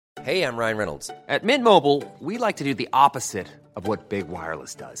Hey, I'm Ryan Reynolds. At Mint Mobile, we like to do the opposite of what Big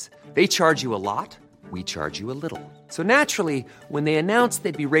Wireless does. They charge you a lot, we charge you a little. So naturally, when they announced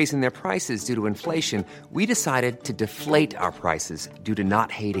they'd be raising their prices due to inflation, we decided to deflate our prices due to not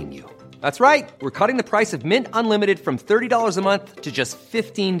hating you. That's right. We're cutting the price of Mint Unlimited from $30 a month to just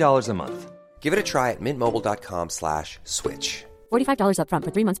 $15 a month. Give it a try at mintmobile.com/switch. $45 up front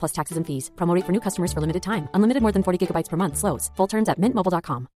for 3 months plus taxes and fees. Promo rate for new customers for limited time. Unlimited more than 40 gigabytes per month. Slows full terms at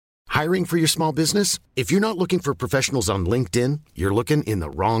mintmobile.com. Hiring for your small business? If you're not looking for professionals on LinkedIn, you're looking in the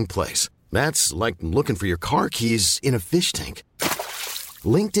wrong place. That's like looking for your car keys in a fish tank.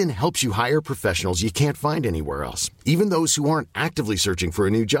 LinkedIn helps you hire professionals you can't find anywhere else, even those who aren't actively searching for a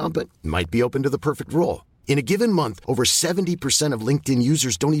new job but might be open to the perfect role. In a given month, over 70% of LinkedIn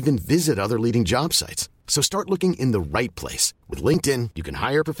users don't even visit other leading job sites. So start looking in the right place. With LinkedIn, you can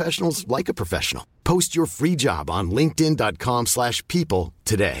hire professionals like a professional. Post your free job on linkedin.com/people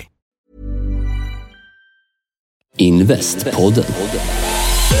today. Investpodden.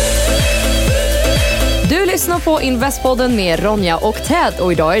 Du lyssnar på Investpodden med Ronja och Ted,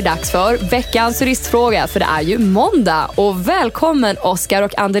 och idag är det dags för veckans turistfråga, för det är ju måndag. Och välkommen Oskar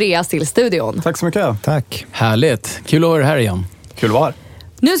och Andreas till studion. Tack så mycket. Tack. Härligt. Kul att ha er här igen. Kul att vara här.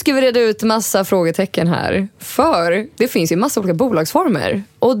 Nu ska vi reda ut massa frågetecken här, för det finns ju massa olika bolagsformer.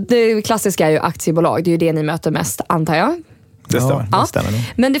 Och det klassiska är ju aktiebolag, det är ju det ni möter mest, antar jag. Det stämmer. Ja, det stämmer nog.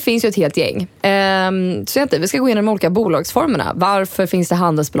 Men det finns ju ett helt gäng. Så vi ska gå igenom de olika bolagsformerna. Varför finns det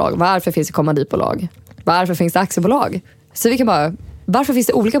handelsbolag? Varför finns det kommanditbolag? Varför finns det aktiebolag? Så vi kan bara, varför finns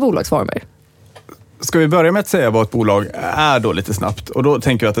det olika bolagsformer? Ska vi börja med att säga vad ett bolag är då lite snabbt? Och då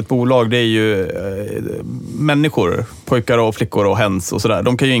tänker jag att ett bolag, det är ju människor, pojkar och flickor och hens och sådär.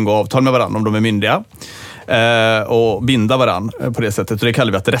 De kan ju ingå avtal med varandra om de är myndiga och binda varandra på det sättet. Och det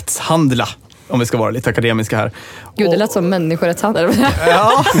kallar vi att rättshandla, om vi ska vara lite akademiska här. Gud, det lät som människorättshandel.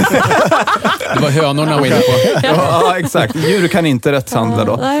 Ja. Det var hönorna var inne på. Ja, exakt. Djur kan inte rättshandla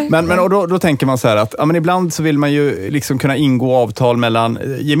då. Men och då tänker man så här att men ibland så vill man ju liksom kunna ingå avtal mellan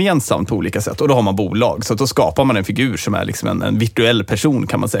gemensamt på olika sätt. Och då har man bolag. Så då skapar man en figur som är liksom en virtuell person,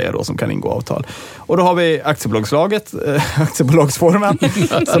 kan man säga då, som kan ingå avtal. Och då har vi aktiebolagslaget, aktiebolagsformen,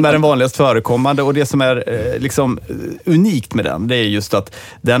 som är den vanligast förekommande. Och det som är liksom unikt med den, det är just att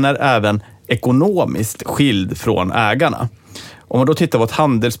den är även ekonomiskt skild från ägarna. Om man då tittar på ett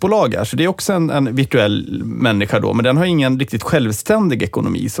handelsbolag är, så det är också en virtuell människa då, men den har ingen riktigt självständig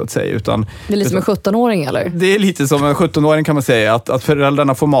ekonomi så att säga. Utan, det är lite som en 17-åring eller? Det är lite som en 17-åring, kan man säga, att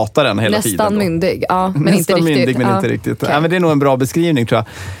föräldrarna får mata den hela tiden. Nästan myndig, ja, men nästan inte riktigt. Myndig, men inte riktigt. Okay. Ja, men det är nog en bra beskrivning, tror jag.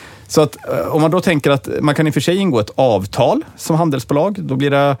 Så att om man då tänker att man kan i och för sig ingå ett avtal som handelsbolag, då blir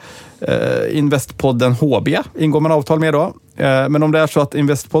det Investpodden HB ingår man avtal med då. Men om det är så att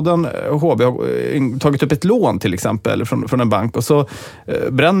Investpodden HB har tagit upp ett lån till exempel från en bank och så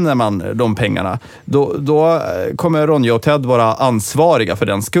bränner man de pengarna, då kommer Ronja och Ted vara ansvariga för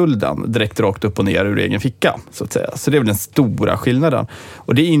den skulden direkt rakt upp och ner ur egen ficka, så att säga. Så det är väl den stora skillnaden.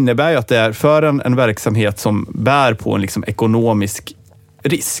 Och det innebär ju att det är för en verksamhet som bär på en liksom ekonomisk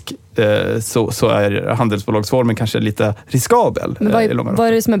risk, så är handelsbolagsformen kanske lite riskabel. Men vad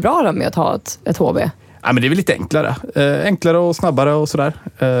är det som är bra då med att ha ett HB? Ja, men det är väl lite enklare. Enklare och snabbare och sådär.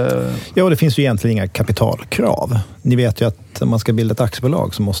 Ja, det finns ju egentligen inga kapitalkrav. Ni vet ju att om man ska bilda ett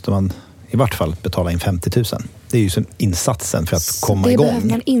aktiebolag så måste man i vart fall betala in 50 000. Det är ju som insatsen för att komma igång. Det behöver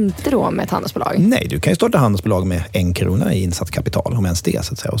man inte då med ett handelsbolag? Nej, du kan ju starta handelsbolag med 1 krona i insatt kapital, om ens det,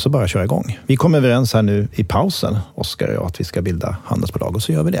 så att säga, och så bara köra igång. Vi kom överens här nu i pausen, Oskar och jag, att vi ska bilda handelsbolag, och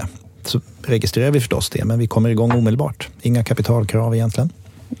så gör vi det. Så registrerar vi förstås det, men vi kommer igång omedelbart. Inga kapitalkrav egentligen.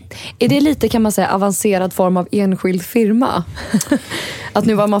 Är det lite, kan man säga, avancerad form av enskild firma? Att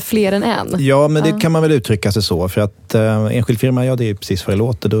nu var man fler än en? Ja, men det kan man väl uttrycka sig så. För att enskild firma, ja, det är precis vad det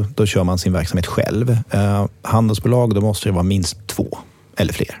låter. Då kör man sin verksamhet själv. Handelsbolag, då måste det vara minst 2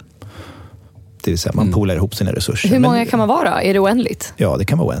 eller fler. Det vill säga, man poolar ihop sina resurser. Hur många kan man vara? Är det oändligt? Ja, det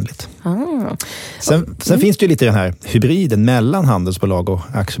kan vara oändligt. Sen finns det ju lite den här hybriden mellan handelsbolag och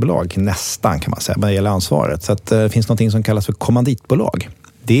aktiebolag. Nästan, kan man säga, när det gäller ansvaret. Så att det finns något som kallas för kommanditbolag.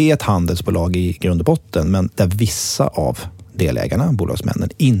 Det är ett handelsbolag i grund och botten, men där vissa av delägarna, bolagsmännen,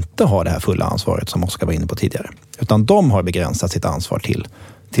 inte har det här fulla ansvaret som Oskar var inne på tidigare. Utan de har begränsat sitt ansvar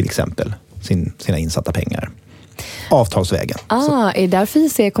till exempel sina insatta pengar. Avtalsvägen. Är därför vi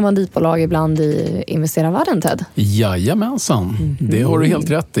ser kommanditbolag ibland i investerarvärlden, Ted? Jajamensan, det har du helt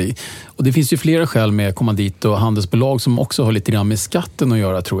rätt i. Och det finns ju flera skäl med kommandit och handelsbolag som också har lite grann med skatten att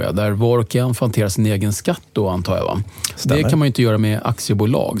göra, tror jag. Där var och en hanterar sin egen skatt då, antar jag, va? Det kan man ju inte göra med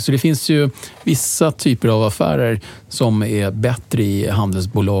aktiebolag. Så det finns ju vissa typer av affärer som är bättre i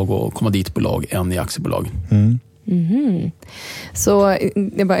handelsbolag och kommanditbolag än i aktiebolag. Så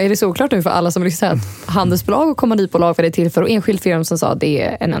är det så oklart nu för alla som lyssnar att handelsbolag och kommanditbolag för det till för och enskild firma som sa det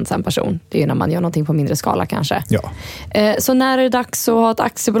är en ensam person. Det är ju när man gör någonting på mindre skala kanske. Ja. Så när är det dags att ha ett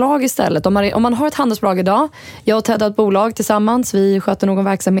aktiebolag istället? Om man har ett handelsbolag idag, jag och Ted har ett bolag tillsammans, vi sköter någon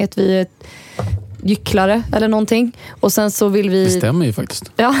verksamhet, vi är gycklare eller någonting. Och sen så vill vi... Det stämmer ju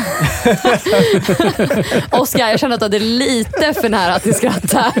faktiskt. Ja. Oskar, jag känner att det är lite för nära att du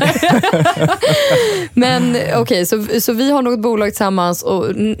skrattar. Men okej, så vi har något bolag tillsammans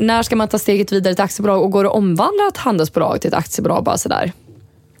och när ska man ta steget vidare till aktiebolag och går det att omvandla ett handelsbolag till ett aktiebolag bara sådär?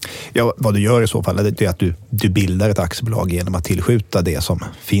 Ja, vad du gör i så fall är att du bildar ett aktiebolag genom att tillskjuta det som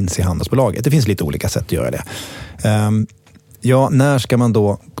finns i handelsbolaget. Det finns lite olika sätt att göra det. Ja, när ska man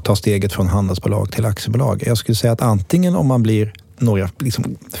då ta steget från handelsbolag till aktiebolag? Jag skulle säga att antingen om man blir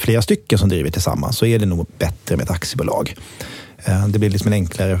flera stycken som driver tillsammans så är det nog bättre med ett aktiebolag. Det blir liksom en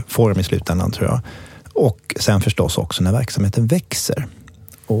enklare form i slutändan tror jag. Och sen förstås också när verksamheten växer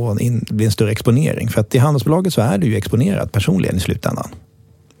och det blir en större exponering. För att i handelsbolaget så är du ju exponerad personligen i slutändan.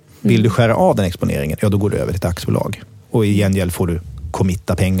 Vill du skära av den exponeringen, ja då går du över till ett aktiebolag. Och i gengäld får du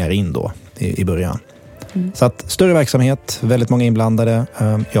committa pengar in då i början. Så att större verksamhet, väldigt många inblandade,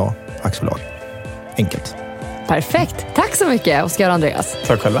 ja, aktiebolag. Enkelt. Perfekt. Tack så mycket, Oskar och Andreas.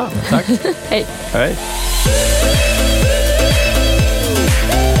 Tack själva. Tack. Hej. Hej.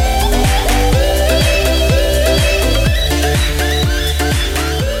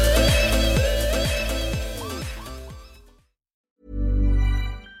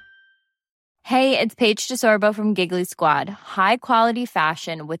 Hey, it's Paige DeSorbo from Giggly Squad. High quality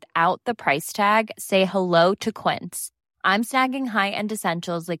fashion without the price tag. Say hello to Quince. I'm snagging high-end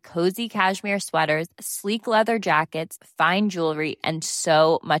essentials like cozy cashmere sweaters, sleek leather jackets, fine jewelry, and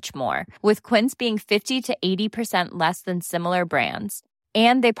so much more. With Quince being 50 to 80% less than similar brands.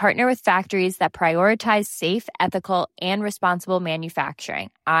 And they partner with factories that prioritize safe, ethical, and responsible manufacturing.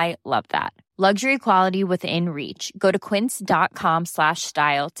 I love that. Luxury quality within reach. Go to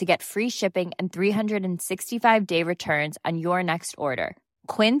quince.com/style to get free shipping and 365-day returns on your next order.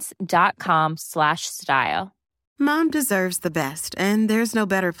 Quince.com/style. Mom deserves the best, and there's no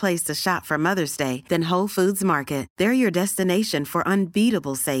better place to shop for Mother's Day than Whole Foods Market. They're your destination for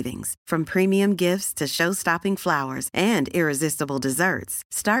unbeatable savings, from premium gifts to show-stopping flowers and irresistible desserts.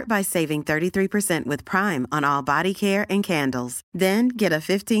 Start by saving 33% with Prime on all body care and candles. Then get a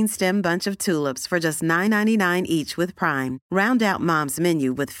 15-stem bunch of tulips for just $9.99 each with Prime. Round out Mom's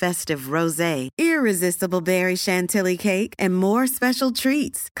menu with festive rosé, irresistible berry chantilly cake, and more special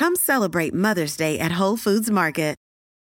treats. Come celebrate Mother's Day at Whole Foods Market.